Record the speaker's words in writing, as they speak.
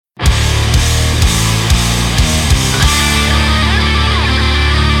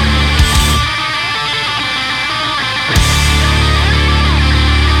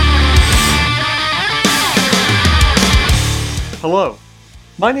Hello,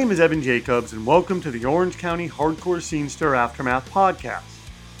 my name is Evan Jacobs and welcome to the Orange County Hardcore Scenester Aftermath podcast.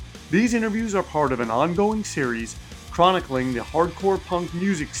 These interviews are part of an ongoing series chronicling the hardcore punk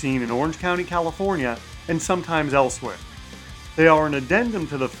music scene in Orange County, California, and sometimes elsewhere. They are an addendum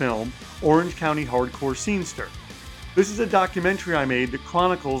to the film Orange County Hardcore Scenester. This is a documentary I made that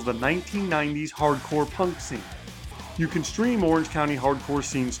chronicles the 1990s hardcore punk scene. You can stream Orange County Hardcore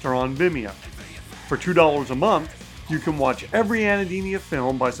Scenester on Vimeo. For $2 a month, you can watch every Anademia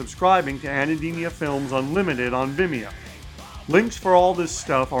film by subscribing to Anademia Films Unlimited on Vimeo. Links for all this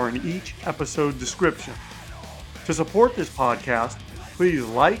stuff are in each episode description. To support this podcast, please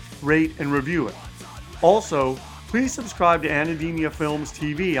like, rate, and review it. Also, please subscribe to Anademia Films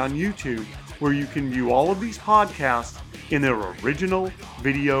TV on YouTube, where you can view all of these podcasts in their original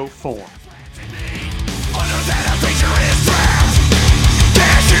video form.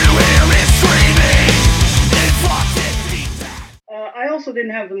 I also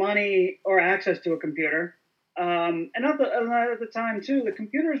didn't have the money or access to a computer. And at the time, too, the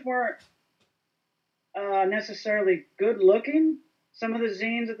computers weren't necessarily good looking. Some of the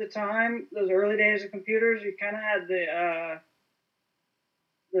zines at the time, those early days of computers, you kind of had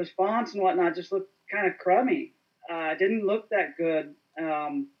those fonts and whatnot just looked kind of crummy. It didn't look that good.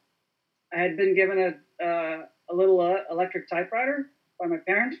 I had been given a little electric typewriter by my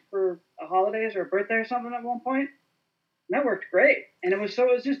parents for a holidays or a birthday or something at one point. And that worked great. And it was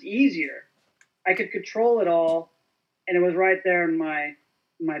just easier. I could control it all, and it was right there in my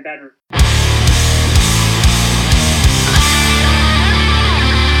bedroom.